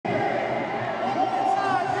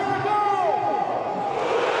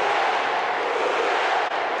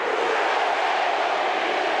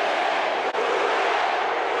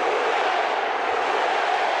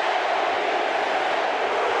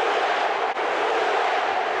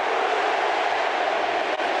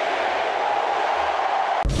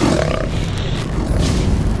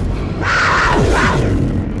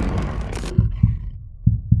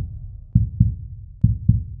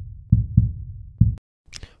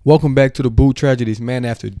Welcome back to the Boot Tragedies, man.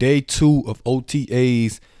 After day 2 of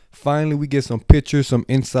OTAs, finally we get some pictures, some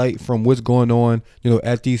insight from what's going on,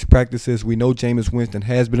 at these practices. We know Jameis Winston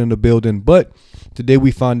has been in the building, but today we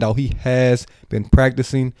find out he has been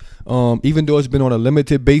practicing. Even though it's been on a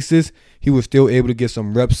limited basis, he was still able to get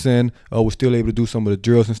some reps in, was still able to do some of the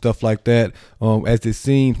drills and stuff like that. As it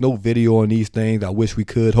seems, no video on these things. I wish we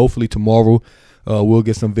could. Hopefully tomorrow we'll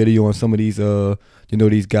get some video on some of these,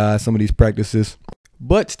 these guys, some of these practices.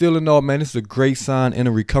 But still in all, man, this is a great sign in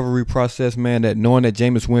a recovery process, man, that knowing that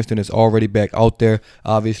Jameis Winston is already back out there,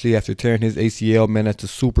 obviously, after tearing his ACL, man, that's a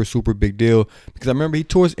super, super big deal. Because I remember he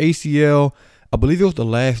tore his ACL, I believe it was the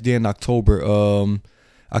last day in October,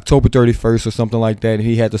 October 31st or something like that, and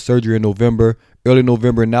he had the surgery in November, early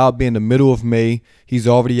November. Now being the middle of May, he's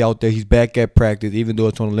already out there. He's back at practice, even though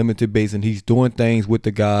it's on a limited basis, and he's doing things with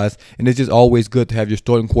the guys. And it's just always good to have your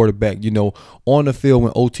starting quarterback, on the field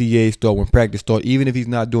when OTAs start, when practice start. Even if he's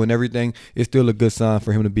not doing everything, it's still a good sign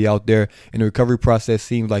for him to be out there. And the recovery process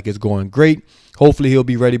seems like it's going great. Hopefully he'll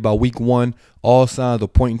be ready by week 1. All signs are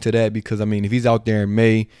pointing to that because, if he's out there in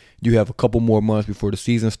May, you have a couple more months before the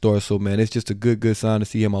season starts. So, man, it's just a good sign to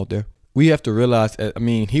see him out there. We have to realize,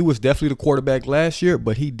 he was definitely the quarterback last year,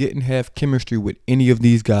 but he didn't have chemistry with any of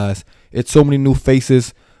these guys. It's so many new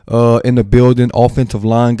faces in the building, offensive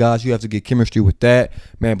line guys. You have to get chemistry with that,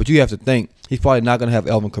 man. But you have to think, he's probably not going to have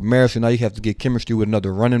Alvin Kamara, so now you have to get chemistry with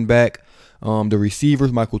another running back. The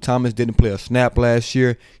receivers, Michael Thomas didn't play a snap last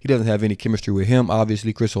year. He doesn't have any chemistry with him.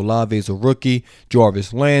 Obviously, Chris Olave is a rookie.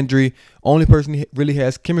 Jarvis Landry. Only person he really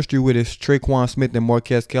has chemistry with is Traquan Smith and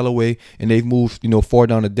Marquez Callaway, and they've moved, far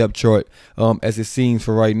down the depth chart as it seems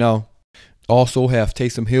for right now. Also have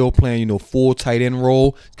Taysom Hill playing, full tight end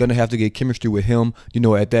role. It's going to have to get chemistry with him,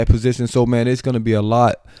 at that position. So, man, it's going to be a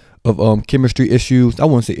lot of chemistry issues. I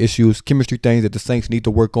wouldn't say issues, chemistry things that the Saints need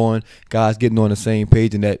to work on. Guys getting on the same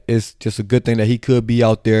page, and that is just a good thing that he could be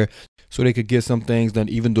out there so they could get some things done,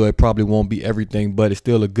 even though it probably won't be everything, but it's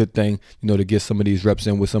still a good thing, to get some of these reps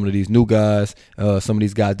in with some of these new guys, some of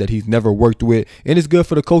these guys that he's never worked with. And it's good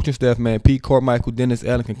for the coaching staff, man. Pete Carmichael, Dennis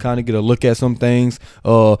Allen can kind of get a look at some things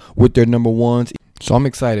with their number ones. So I'm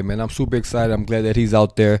excited, man. I'm super excited. I'm glad that he's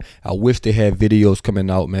out there. I wish they had videos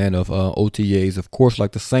coming out, man, of OTAs. Of course,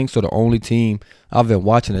 like the Saints are the only team I've been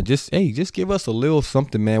watching. And just give us a little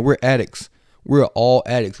something, man. We're addicts. We're all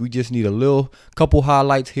addicts. We just need a couple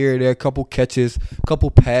highlights here or there, couple catches,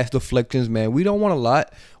 couple pass deflections, man. We don't want a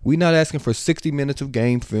lot. We're not asking for 60 minutes of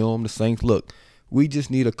game film. The Saints, look, we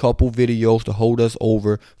just need a couple videos to hold us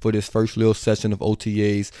over for this first little session of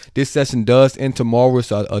OTAs. This session does end tomorrow.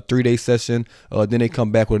 It's a 3-day session. Then they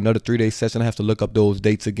come back with another 3-day session. I have to look up those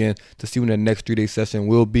dates again to see when the next 3-day session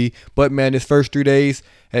will be. But, man, this first 3 days,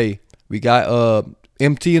 hey, we got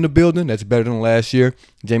MT in the building. That's better than last year.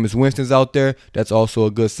 Jameis Winston's out there. That's also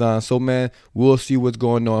a good sign. So, man, we'll see what's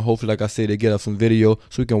going on. Hopefully, like I said, they get us some video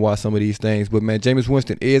so we can watch some of these things. But, man, Jameis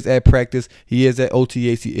Winston is at practice. He is at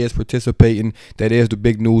OTAs. He is participating. That is the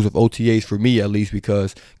big news of OTAs for me, at least,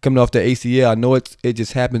 because coming off the ACL, I know it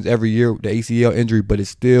just happens every year, the ACL injury, but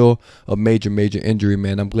it's still a major injury,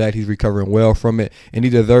 man. I'm glad he's recovering well from it, and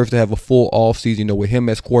he deserves to have a full offseason, with him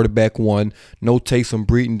as quarterback 1, no Taysom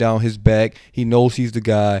breathing down his back. He knows he's the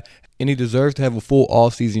guy. And he deserves to have a full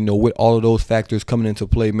offseason, with all of those factors coming into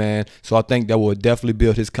play, man. So I think that will definitely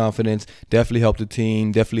build his confidence, definitely help the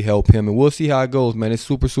team, definitely help him. And we'll see how it goes, man. It's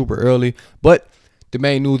super early. But the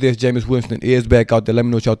main news is Jameis Winston is back out there. Let me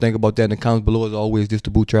know what y'all think about that in the comments below. As always, this is the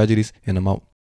Boot Tragedies, and I'm out.